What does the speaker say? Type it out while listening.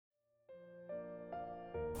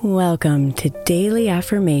Welcome to Daily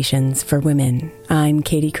Affirmations for Women. I'm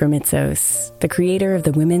Katie Kremitzos, the creator of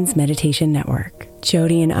the Women's Meditation Network.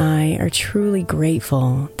 Jody and I are truly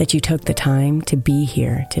grateful that you took the time to be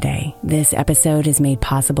here today. This episode is made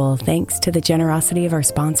possible thanks to the generosity of our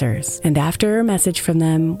sponsors. And after a message from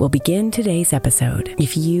them, we'll begin today's episode.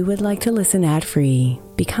 If you would like to listen ad-free,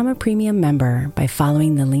 become a premium member by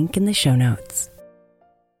following the link in the show notes.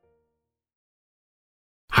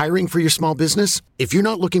 Hiring for your small business? If you're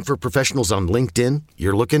not looking for professionals on LinkedIn,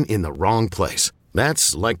 you're looking in the wrong place.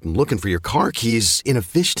 That's like looking for your car keys in a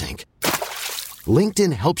fish tank.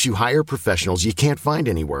 LinkedIn helps you hire professionals you can't find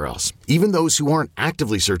anywhere else, even those who aren't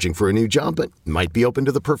actively searching for a new job but might be open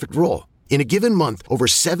to the perfect role. In a given month, over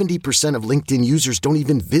 70% of LinkedIn users don't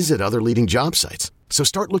even visit other leading job sites. So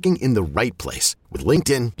start looking in the right place. With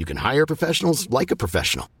LinkedIn, you can hire professionals like a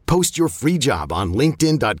professional. Post your free job on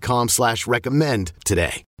linkedin.com/recommend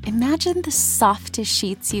today. Imagine the softest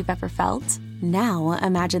sheets you've ever felt. Now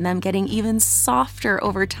imagine them getting even softer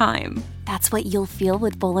over time. That's what you'll feel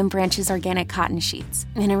with Boll & Branch's organic cotton sheets.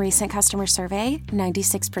 In a recent customer survey,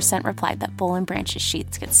 96% replied that Boll & Branch's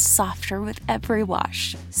sheets get softer with every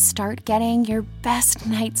wash. Start getting your best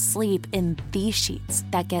night's sleep in these sheets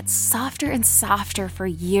that get softer and softer for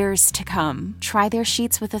years to come. Try their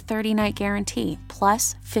sheets with a 30-night guarantee,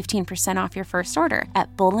 plus 15% off your first order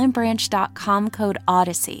at bollandbranch.com code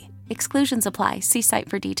Odyssey. Exclusions apply. See site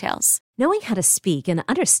for details. Knowing how to speak and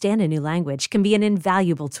understand a new language can be an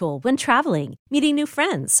invaluable tool when traveling, meeting new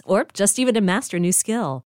friends, or just even to master a new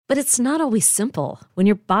skill. But it's not always simple when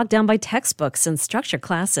you're bogged down by textbooks and structured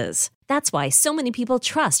classes. That's why so many people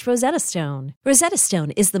trust Rosetta Stone. Rosetta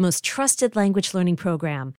Stone is the most trusted language learning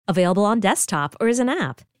program, available on desktop or as an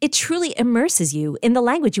app. It truly immerses you in the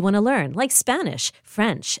language you want to learn, like Spanish,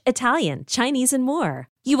 French, Italian, Chinese, and more.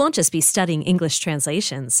 You won't just be studying English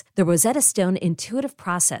translations. The Rosetta Stone intuitive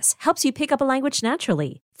process helps you pick up a language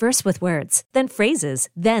naturally, first with words, then phrases,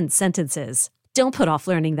 then sentences. Don't put off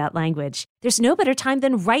learning that language. There's no better time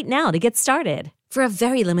than right now to get started. For a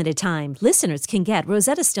very limited time, listeners can get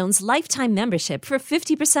Rosetta Stone's lifetime membership for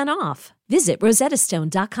 50% off. Visit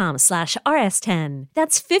rosettastone.com/rs10.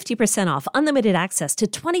 That's 50% off unlimited access to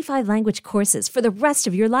 25 language courses for the rest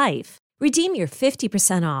of your life. Redeem your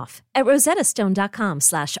 50% off at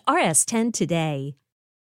rosettastone.com/rs10 today.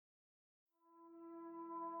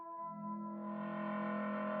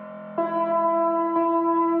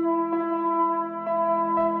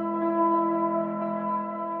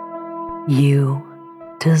 You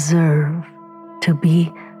deserve to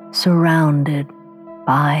be surrounded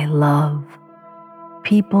by love,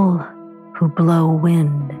 people who blow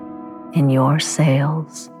wind in your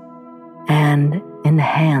sails and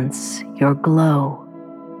enhance your glow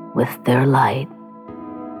with their light.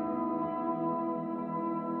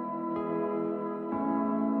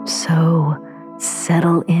 So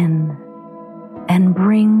settle in and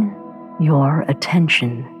bring your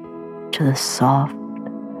attention to the soft,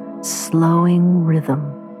 slowing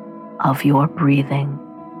rhythm of your breathing.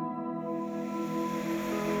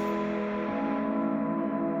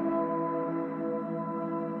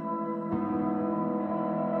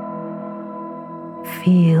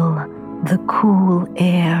 Feel the cool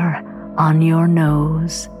air on your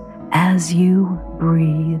nose as you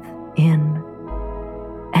breathe in,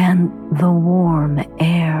 and the warm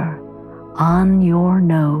air on your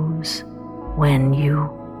nose when you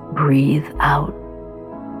breathe out.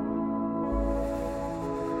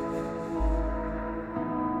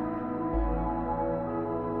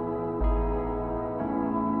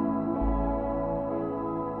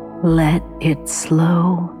 Let it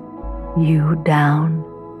slow you down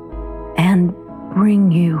and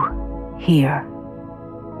bring you here,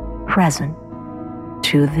 present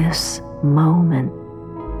to this moment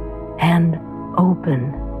and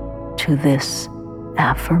open to this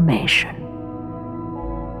affirmation.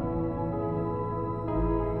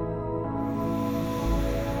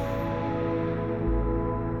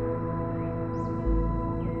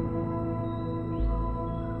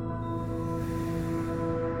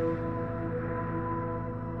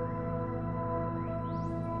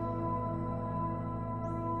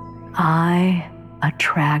 I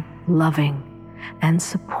attract loving and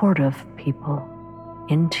supportive people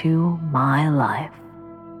into my life.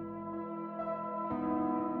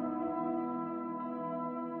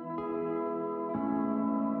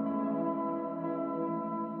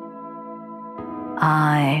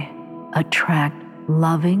 I attract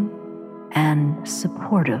loving and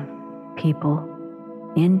supportive people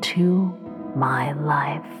into my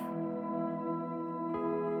life.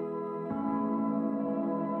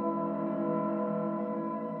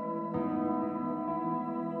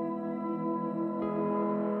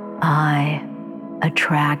 I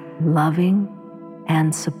attract loving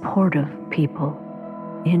and supportive people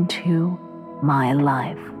into my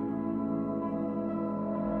life.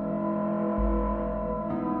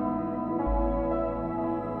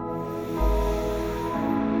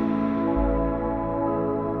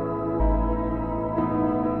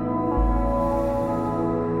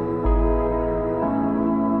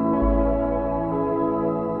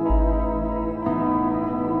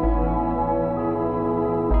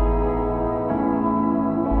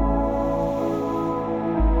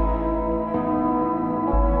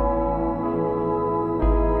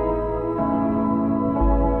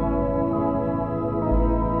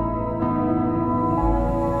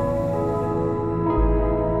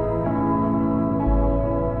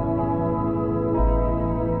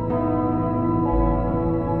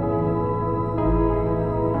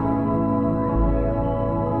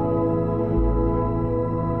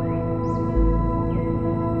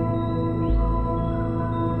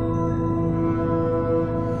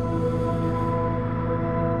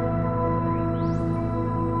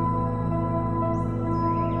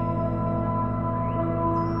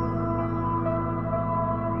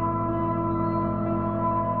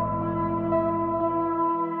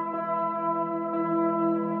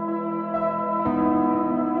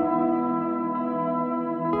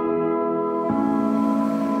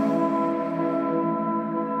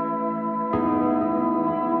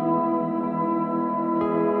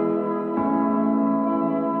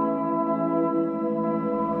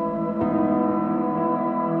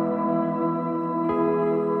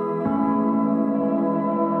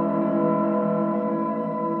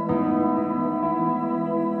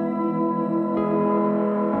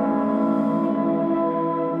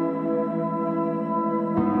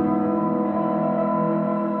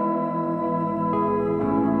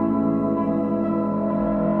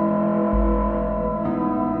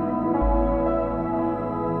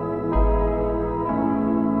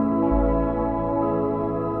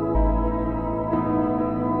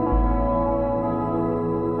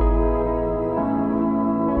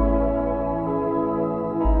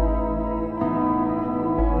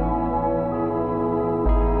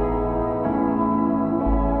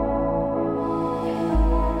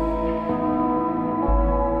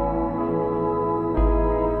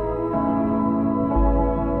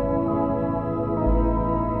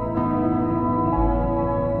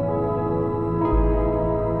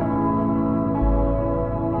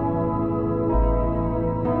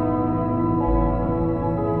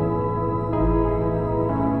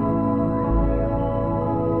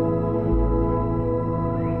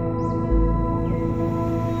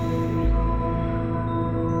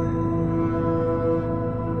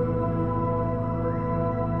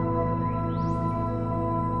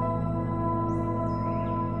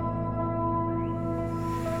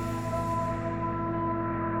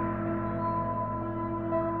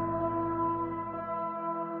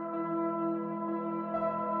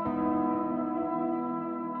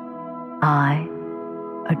 I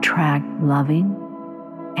attract loving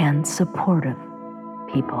and supportive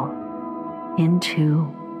people into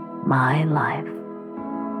my life.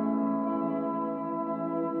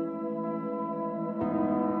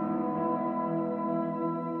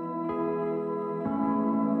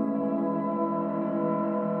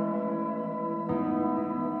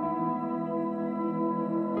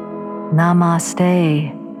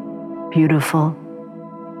 Namaste, beautiful.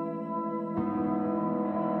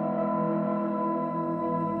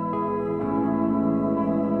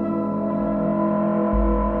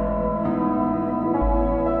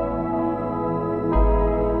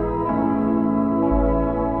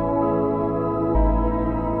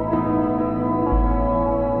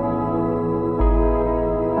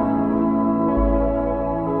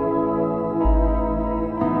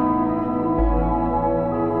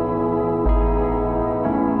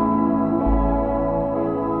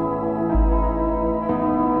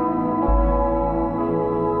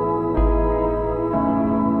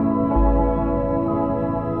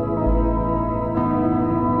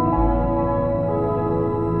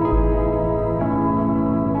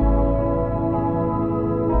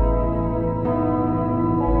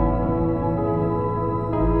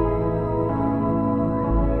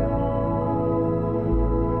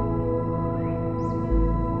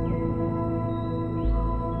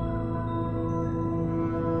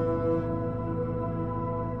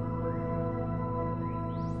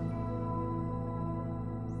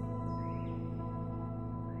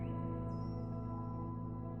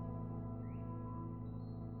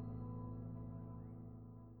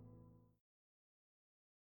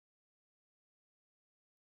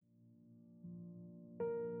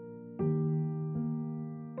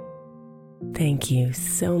 Thank you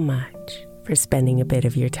so much for spending a bit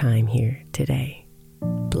of your time here today.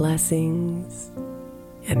 Blessings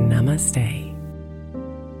and namaste.